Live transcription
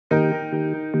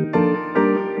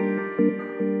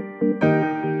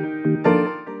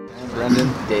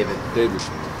David.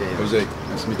 David. Jose.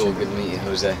 Nice to meet Cool, you. good to meet you,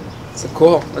 Jose. So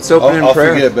cool. Let's open in I'll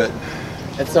prayer. forget, but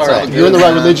It's all right. You're in the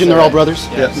right religion. They're all brothers.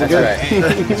 yeah. That's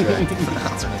right.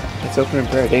 That's right. Let's open in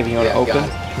prayer. David, you want to open? God,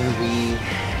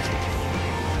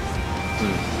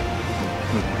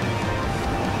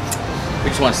 we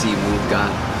just want to see you move,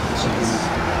 God.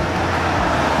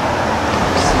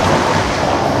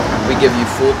 We give you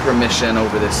full permission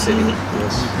over this city,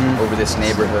 over this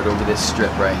neighborhood, over this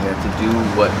strip right here to do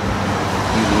what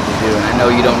you need to do. And I know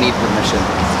you don't need permission.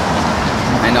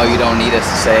 I know you don't need us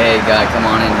to say, hey, God, come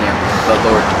on in here. But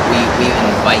Lord, we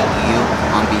invite you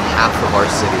on behalf of our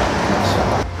city.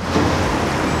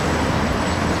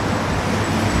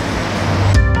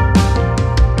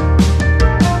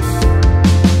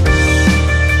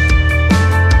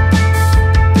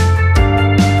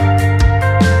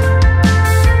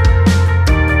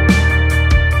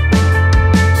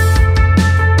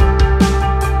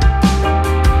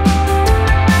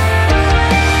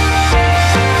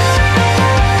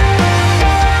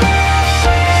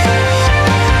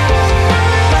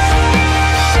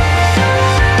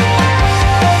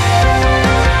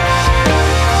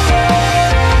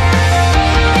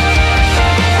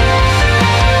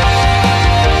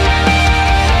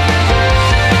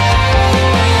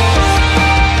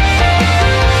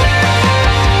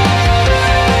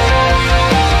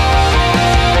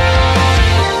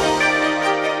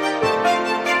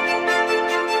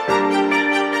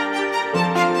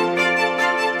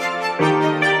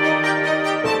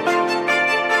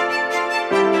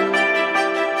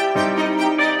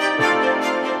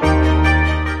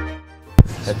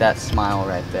 That smile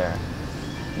right there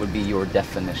would be your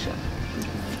definition.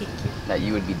 Thank you. That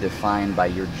you would be defined by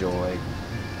your joy.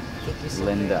 Thank you so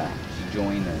Linda,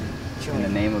 Joyner. In the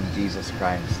name of Jesus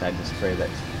Christ, I just pray that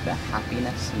the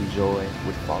happiness and joy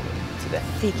would follow you today.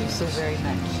 Thank you so very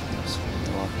much.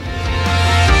 You're welcome.